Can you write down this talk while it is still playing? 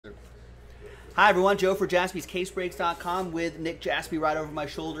Hi everyone, Joe for JaspysCaseBreaks.com with Nick Jaspy right over my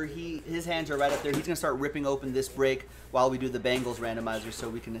shoulder. His hands are right up there. He's going to start ripping open this break while we do the Bengals randomizer so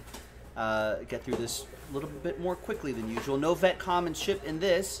we can get through this a little bit more quickly than usual. No vet common ship in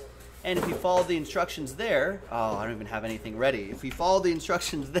this. And if you follow the instructions there, oh, I don't even have anything ready. If you follow the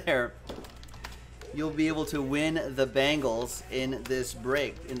instructions there, you'll be able to win the Bengals in this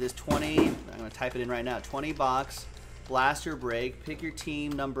break. In this 20, I'm going to type it in right now, 20 box blaster break. Pick your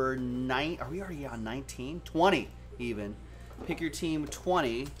team number 9. Are we already on 19? 20 even. Pick your team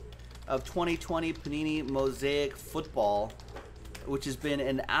 20 of 2020 Panini Mosaic football, which has been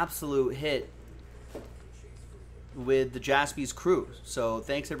an absolute hit with the Jaspys crew. So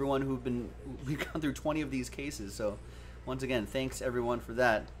thanks everyone we've gone through 20 of these cases. So once again, thanks everyone for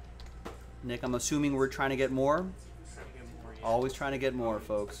that. Nick, I'm assuming we're trying to get more? Always trying to get more,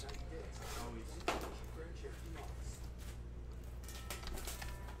 folks.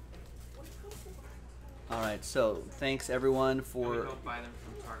 All right, so thanks everyone for we don't buy them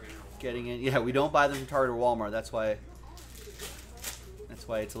from Target or Walmart. Getting in. Yeah, we don't buy them from Target or Walmart. That's why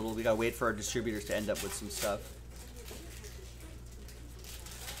it's a little. We gotta wait for our distributors to end up with some stuff.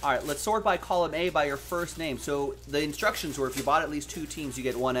 All right, let's sort by column A by your first name. So the instructions were if you bought at least 2 teams, you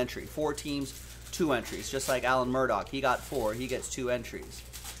get 1 entry. 4 teams, 2 entries. Just like Alan Murdoch, he got 4, he gets 2 entries.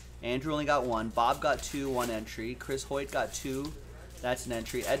 Andrew only got 1. Bob got 2, 1 entry. Chris Hoyt got 2. That's an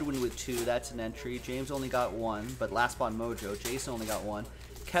entry. Edwin with 2, that's an entry. James only got 1, but Last Spawn Mojo. Jason only got 1.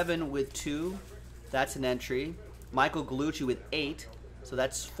 Kevin with 2, that's an entry. Michael Galucci with 8, so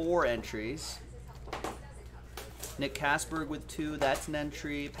that's 4 entries. Nick Kasberg with 2, that's an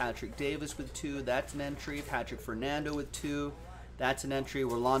entry. Patrick Davis with 2, that's an entry. Patrick Fernando with 2, that's an entry.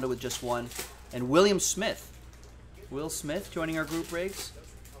 Orlando with just 1. And William Smith. Will Smith joining our group breaks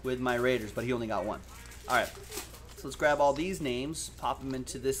with my Raiders, but he only got 1. All right. So let's grab all these names, pop them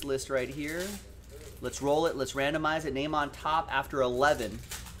into this list right here. Let's roll it. Let's randomize it. Name on top after 11.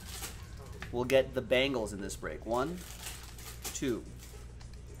 We'll get the Bengals in this break. 1, 2,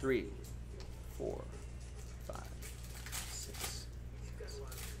 3, 4, 5, 6.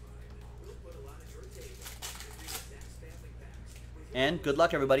 And good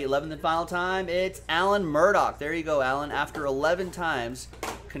luck, everybody. 11th and final time. It's Alan Murdoch. There you go, Alan. After 11 times,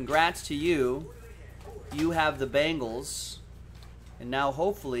 congrats to you. You have the Bengals, and now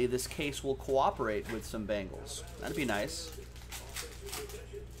hopefully this case will cooperate with some Bengals. That'd be nice.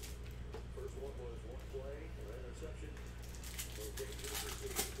 All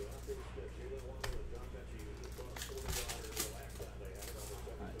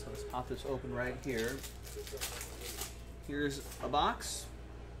right, so let's pop this open right here. Here's a box,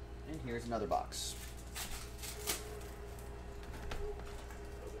 and here's another box.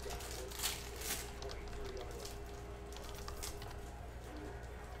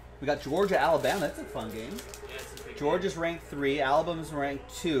 We got Georgia, Alabama. That's a fun game. Yeah, Georgia's ranked 3. Alabama's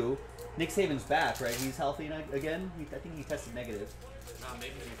ranked 2. Nick Saban's back, right? He's healthy again? I think he tested negative. No,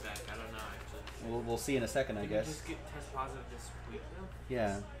 maybe he's back. I don't know, actually. We'll see in a second, I guess. Did he just test positive this week, though?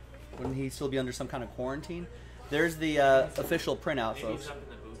 Yeah. Wouldn't he still be under some kind of quarantine? There's the official printout, maybe folks. He's up in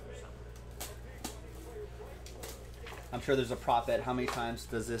the booth or something. I'm sure there's a prop bet. How many times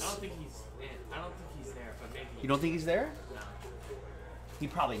does this... I don't think he's there, but maybe... You don't think he's there? No. He's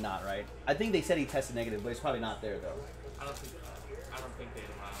probably not, right? I think they said he tested negative, but he's probably not there, though. I don't think they'd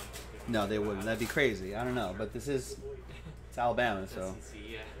allow him to. No, they wouldn't. That'd be crazy. I don't know, but this is... It's Alabama, so... SEC,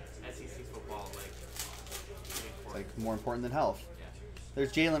 yeah. SEC football, It's like more important than health. Yeah.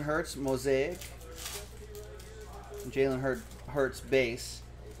 There's Jalen Hurts, Mosaic. Jalen Hurts base.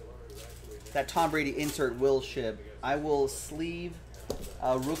 That Tom Brady insert will ship. I will sleeve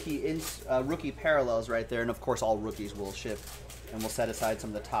rookie parallels right there, and of course all rookies will ship. And we'll set aside some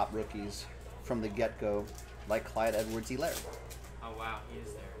of the top rookies from the get-go, like Clyde Edwards-Helaire. Oh wow, he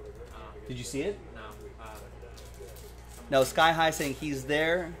is there. Did you see it? No. No, Sky High saying he's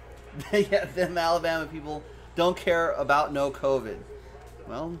there. Yeah, them Alabama people don't care about no COVID.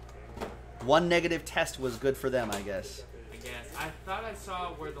 Well, 1 negative test was good for them, I guess. I thought I saw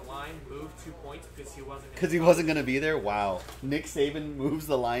where the line moved 2 points because he wasn't. Because he wasn't going to be there. Wow, Nick Saban moves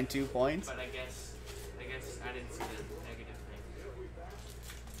the line 2 points. But I guess I didn't see the negative thing.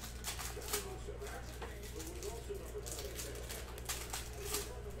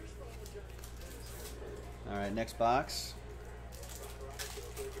 All right, next box.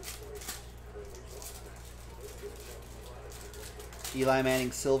 Eli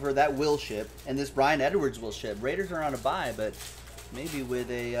Manning silver, that will ship, and this Brian Edwards will ship. Raiders are on a bye, but maybe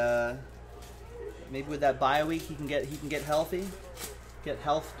with a maybe with that bye week he can get healthy, get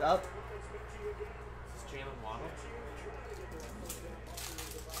healthed up. Is Jalen Waddle?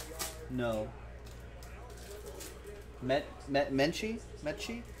 No. Menchie?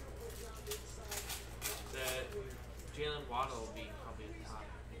 The Jalen Waddle will be probably the top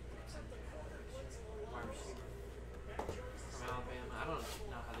wide receiver from Alabama. I don't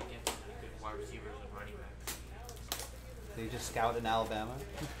know how they get so many good wide receivers and running backs. They just scout in Alabama.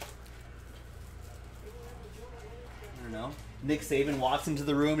 I don't know. Nick Saban walks into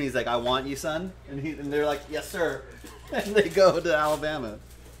the room and he's like, "I want you, son," and they're like, "Yes, sir," and they go to Alabama.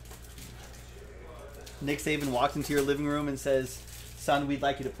 Nick Saban walks into your living room and says, "Son, we'd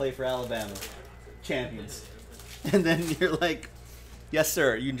like you to play for Alabama, champions," and then you're like, "Yes,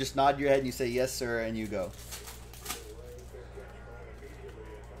 sir." You just nod your head and you say, "Yes, sir," and you go.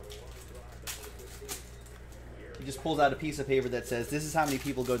 He just pulls out a piece of paper that says, "This is how many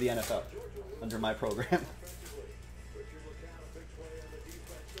people go to the NFL under my program."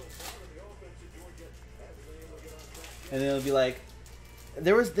 And then it'll be like,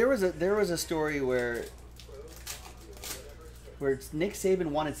 there was a story where Nick Saban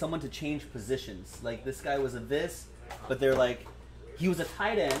wanted someone to change positions. Like, this guy was a this, but they're like, he was a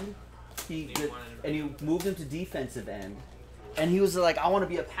tight end, and he moved him to defensive end, and he was like, "I want to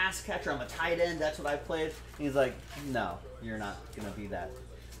be a pass catcher. I'm a tight end. That's what I played." And he's like, "No, you're not gonna be that.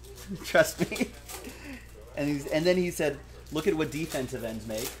 Trust me." And then he said, "Look at what defensive ends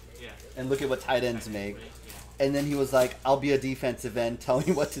make, and look at what tight ends make." And then he was like, "I'll be a defensive end. Tell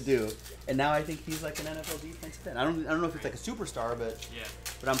me what to do." And now I think he's like an NFL defensive end. I don't know if it's like a superstar, but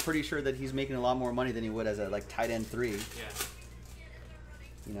I'm pretty sure that he's making a lot more money than he would as a like tight end 3.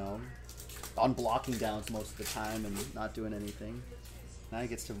 You know, on blocking downs most of the time and not doing anything. Now he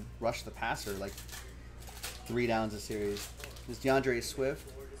gets to rush the passer like 3 downs a series. There's DeAndre Swift.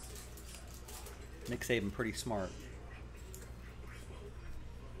 Nick Saban, pretty smart.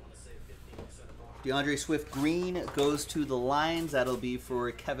 DeAndre Swift green goes to the Lions. That'll be for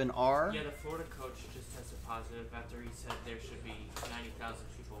Kevin R. Yeah, the Florida coach just tested positive after he said there should be 90,000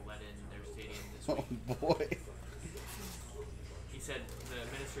 people let in their stadium this week. Oh, boy. He said the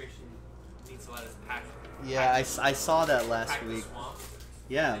administration needs to let us pack. Yeah, I saw that last week.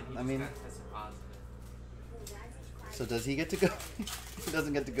 Yeah, I mean. Got tested positive. So does he get to go? He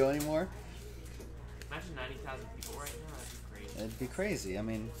doesn't get to go anymore? Imagine 90,000 people right now. That'd be crazy. It'd be crazy. I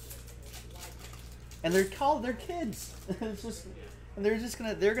mean. And they're kids. It's just, and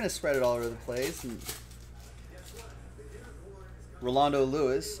they're gonna spread it all over the place. And Rolando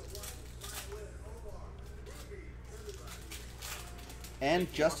Lewis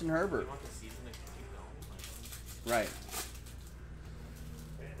and Justin Herbert. Right.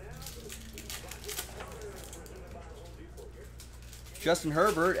 Justin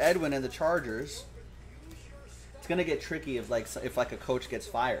Herbert, Edwin, and the Chargers. It's gonna get tricky if a coach gets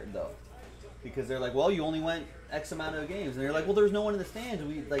fired though. Because they're like, "Well, you only went X amount of games," and they're like, "Well, there's no one in the stands."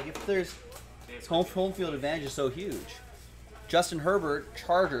 Home field advantage is so huge. Justin Herbert,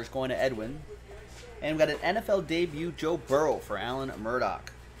 Chargers going to Edwin, and we've got an NFL debut, Joe Burrow for Alan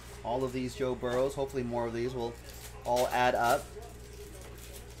Murdoch. All of these Joe Burrows. Hopefully, more of these will all add up.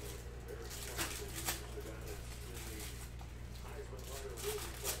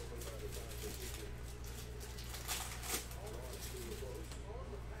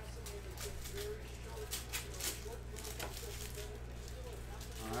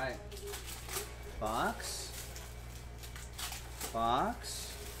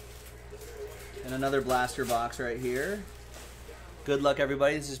 Box. And another blaster box right here. Good luck,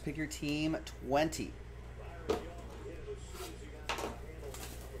 everybody. This is Pick Your Team 20.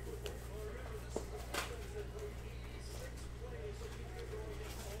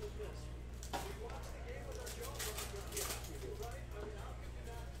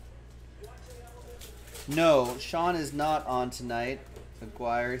 No, Sean is not on tonight.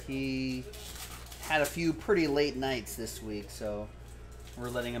 McGuire, he had a few pretty late nights this week, so we're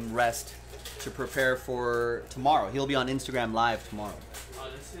letting him rest to prepare for tomorrow. He'll be on Instagram Live tomorrow. Oh,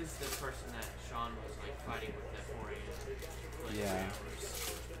 this is the person that Sean was like fighting with at 4 a.m. Like Yeah.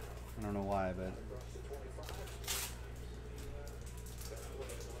 I don't know why, but.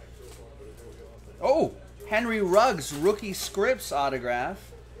 Oh! Henry Ruggs, rookie scripts autograph.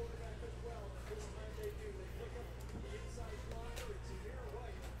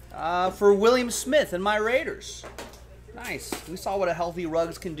 For William Smith and my Raiders. Nice. We saw what a healthy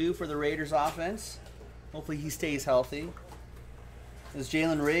Ruggs can do for the Raiders offense. Hopefully he stays healthy. There's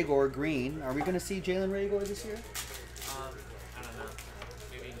Jalen Reagor green. Are we going to see Jalen Reagor this year? I don't know.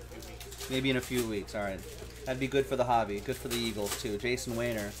 Maybe in a few weeks. Maybe in a few weeks. All right. That'd be good for the hobby. Good for the Eagles, too. Jason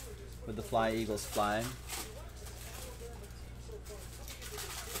Wayner with the Fly Eagles Fly.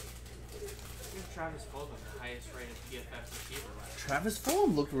 Travis Fulgham, the highest rated PFF receiver last year. Travis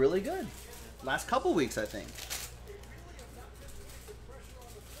Fulgham looked really good. Last couple weeks, I think.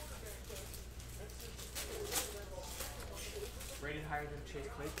 higher than Chase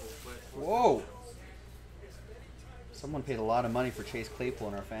Claypool. Whoa! Someone paid a lot of money for Chase Claypool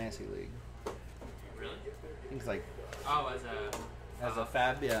in our fantasy league. Really? I think it's like Oh, as a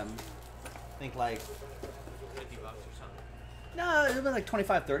fab, yeah. I think like $50 or something. no, it was like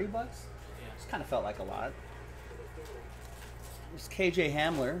 25, 30 bucks. Yeah. Just kind of felt like a lot. There's KJ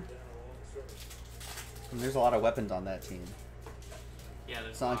Hamler. And there's a lot of weapons on that team. Yeah,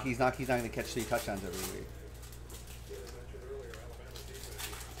 there's It's not like he's not going to catch 3 touchdowns every week.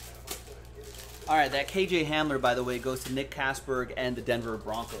 All right, that KJ Hamler, by the way, goes to Nick Kasberg and the Denver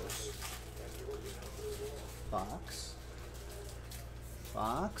Broncos. Box.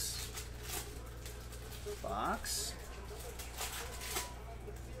 Box. Box.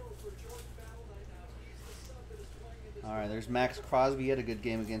 All right, there's Max Crosby. He had a good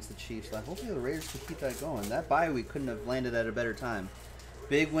game against the Chiefs. Hopefully the Raiders can keep that going. That bye week couldn't have landed at a better time.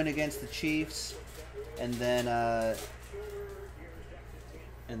 Big win against the Chiefs, and then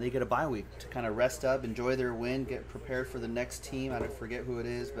and they get a bye week to kind of rest up, enjoy their win, get prepared for the next team. I don't forget who it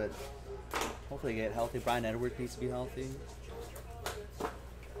is, but hopefully get healthy. Brian Edwards needs to be healthy.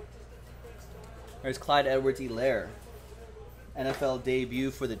 There's Clyde Edwards-Helaire. NFL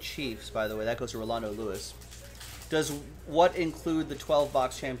debut for the Chiefs, by the way. That goes to Rolando Lewis. Does what include the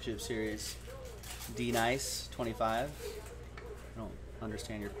 12-box championship series? D Nice, 25. I don't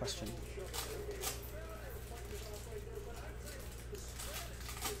understand your question.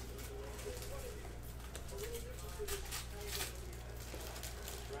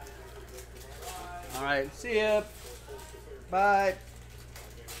 All right, see ya. Bye.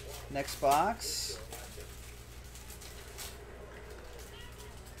 Next box.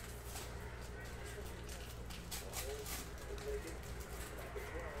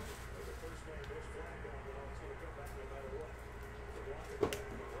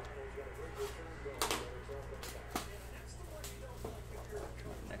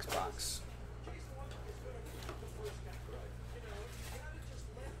 Next box.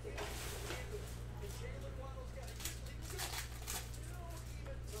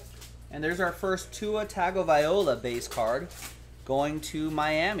 And there's our first Tua Tagovailoa base card going to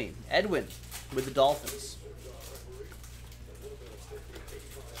Miami. Edwin with the Dolphins.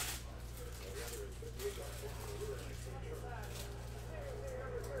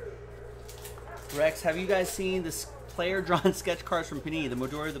 Rex, have you guys seen the player-drawn sketch cards from Panini? The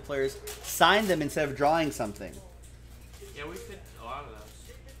majority of the players signed them instead of drawing something. Yeah, we fit a lot of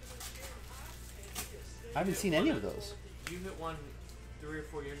those. I haven't seen any of those. You hit one 3 or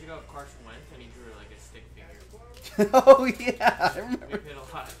 4 years ago of Carson Wentz, and he drew like a stick figure. Oh, yeah, I remember. We've hit a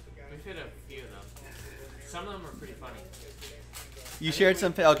lot. We've hit a few of them. Some of them are pretty funny. You shared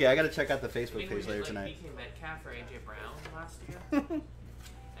some... Okay, I got to check out the I Facebook think we page hit, later like, tonight. DK Metcalf or AJ Brown last year. And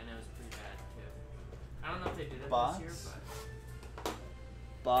it was pretty bad, too. I don't know if they did it Box. this year, but...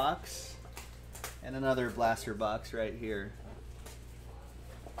 Box. And another blaster box right here.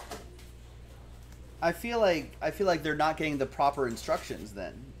 I feel like they're not getting the proper instructions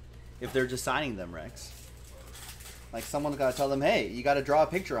then, if they're just signing them, Rex. Like someone's got to tell them, hey, you got to draw a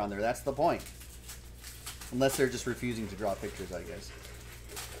picture on there. That's the point. Unless they're just refusing to draw pictures, I guess.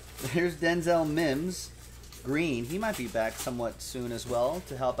 Here's Denzel Mims, green. He might be back somewhat soon as well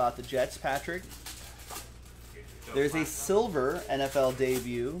to help out the Jets, Patrick. There's a silver NFL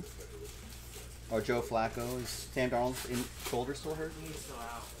debut. Or Joe Flacco. Is Sam Darnold's shoulder still hurt? He's still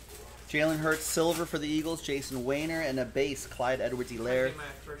out. Jalen Hurts, silver for the Eagles. Jason Wayner, and a base, Clyde Edwards-Helaire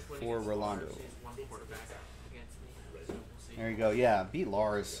for Rolando. There you go. Yeah, beat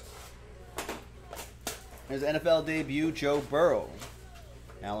Lars. There's NFL debut, Joe Burrow.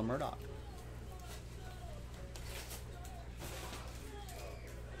 Alan Murdoch.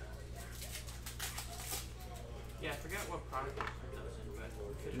 Yeah, I forget what product they put those in,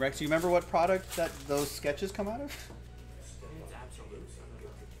 but... Rex, do you remember what product that those sketches come out of? It's Absolute. I don't know.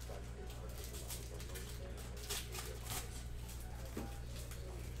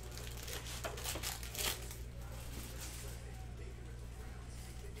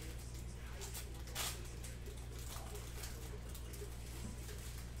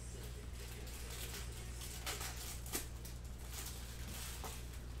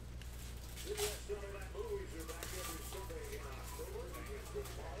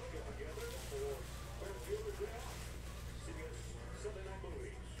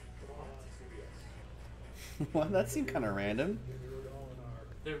 What? That seemed kind of random.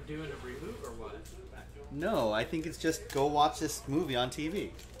 They're doing a reboot or what? No, I think it's just go watch this movie on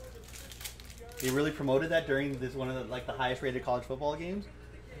TV. They really promoted that during this one of the the highest rated college football games.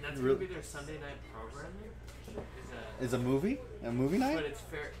 And that's going to be their Sunday night programming? Is a movie? A movie night? But it's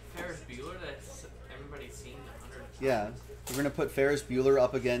Ferris Bueller that's everybody's seen 100 Yeah, we're gonna put Ferris Bueller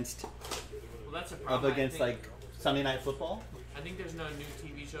up against Well, that's a problem. like Sunday Night Football. I think there's no new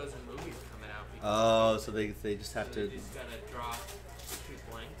TV shows and movies coming out. Oh, so they just have They to. just gotta draw two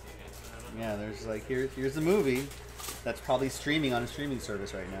blanks, I guess. I don't know. Yeah, there's like here's the movie that's probably streaming on a streaming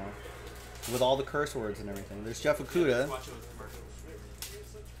service right now with all the curse words and everything. There's Jeff Okuda. Watch it with commercials.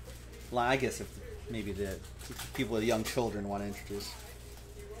 Well, I guess if maybe the people with young children want to introduce.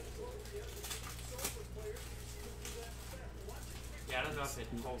 Yeah, I don't know if it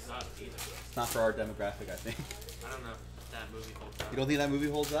holds up either. It's not for our demographic, I think. I don't know if that movie holds up. You don't think that movie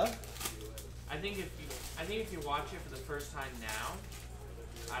holds up? I think if you watch it for the first time now,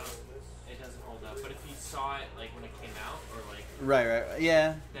 it doesn't hold up. But if you saw it like when it came out or like Right,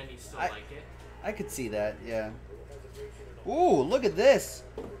 yeah. then you still like it. I could see that, yeah. Ooh, look at this.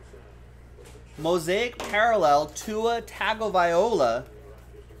 Mosaic parallel Tua Tagovailoa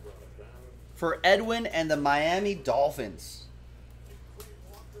for Edwin and the Miami Dolphins.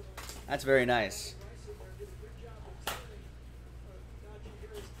 That's very nice.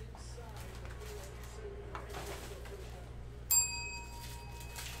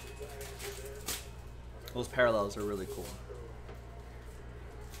 Those parallels are really cool.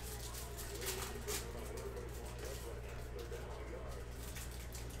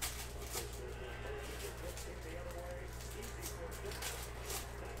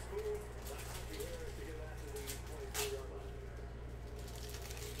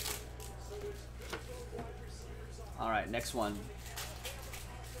 All right, next one.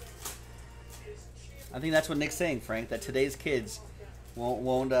 I think that's what Nick's saying, Frank, that today's kids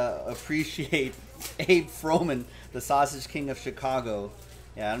won't appreciate Abe Froman, the Sausage King of Chicago.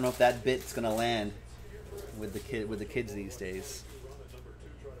 Yeah, I don't know if that bit's gonna land with the kids these days.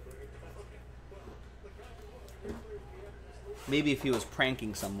 Maybe if he was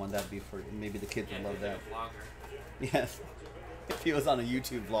pranking someone, that'd be for maybe the kids would love that. Yes, if he was on a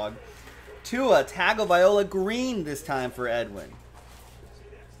YouTube vlog. Tua Tagovailoa green this time for Edwin.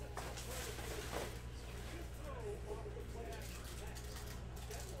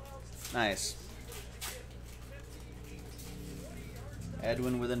 Nice.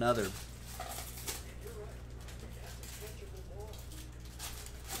 Edwin with another.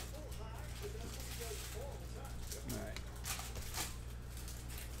 All right.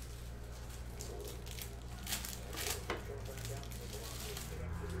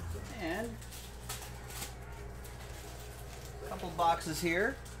 And a couple boxes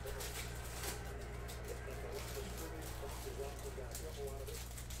here.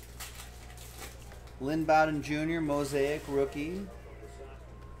 Lynn Bowden Jr., Mosaic, rookie.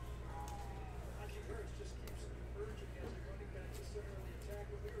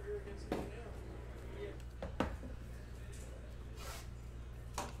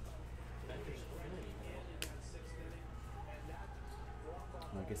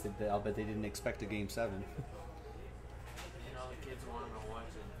 I guess I'll bet they didn't expect a Game 7. And all the kids want to watch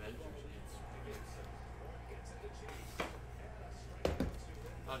Adventures.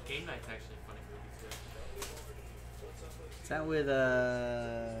 Game Night's actually a funny movie too. Is that with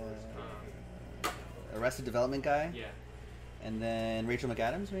Arrested Development guy? Yeah. And then Rachel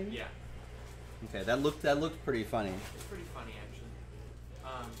McAdams, maybe? Yeah. Okay, that looked pretty funny. It's pretty funny actually.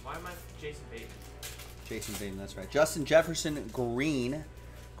 Why am I Jason Bateman? Jason Bateman, that's right. Justin Jefferson Green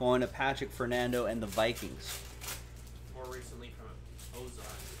going to Patrick Fernando and the Vikings. More recently from Ozark,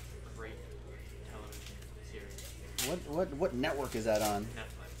 a great television series. What network is that on? Netflix.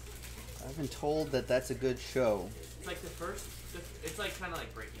 I've been told that that's a good show. It's like it's like kind of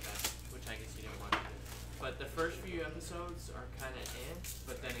like Breaking Bad, which I guess you don't watch. But the first few episodes are kind of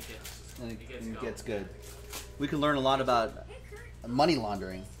but then it gets good. We can learn a lot about money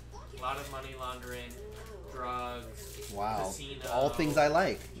laundering. A lot of money laundering, drugs, wow, casino, all things I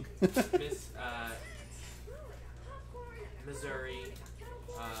like. Missouri,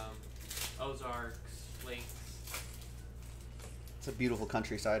 Ozarks, lakes. It's a beautiful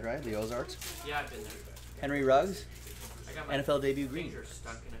countryside, right? The Ozarks. Yeah, I've been there. Henry Ruggs, I got my NFL debut green. finger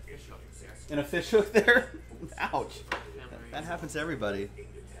stuck in a fish hook there. In a fish hook there? Ouch. That happens to everybody.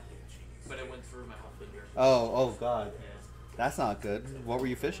 But it went through my whole finger. Oh God. Yeah. That's not good. What were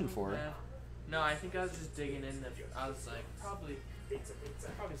you fishing for? Yeah. No, I think I was just digging in. I was like probably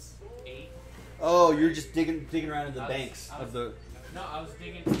 8. Oh, you're just digging around in the banks of the. No, I was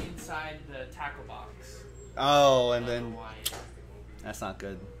digging inside the tackle box. Oh, and then. Why. That's not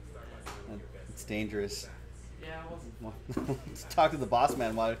good. It's dangerous. Yeah, it wasn't. Well, let's talk to the boss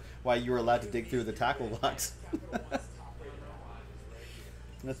man why you were allowed to dig through the tackle box.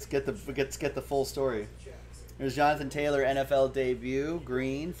 Let's get the full story. There's Jonathan Taylor, NFL debut,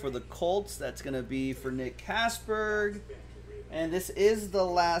 green for the Colts. That's going to be for Nick Kasberg. And this is the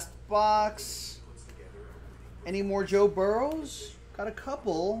last box. Any more Joe Burrows? Got a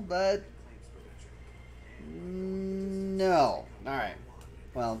couple, but no. All right.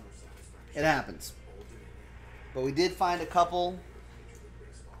 Well, it happens. But we did find a couple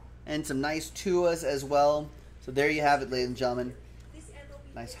and some nice Tuas as well. So there you have it, ladies and gentlemen.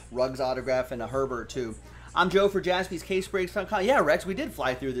 Nice Ruggs autograph and a Herbert, too. I'm Joe for JaspysCaseBreaks.com. Yeah, Rex, we did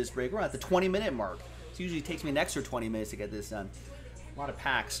fly through this break. We're at the 20-minute mark. It usually takes me an extra 20 minutes to get this done. A lot of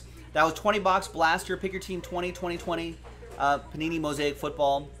packs. That was 20-box blaster. Pick your team 2020 Panini Mosaic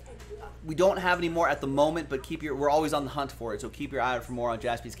football. We don't have any more at the moment, but we're always on the hunt for it. So keep your eye out for more on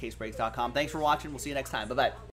JaspysCaseBreaks.com. Thanks for watching. We'll see you next time. Bye-bye.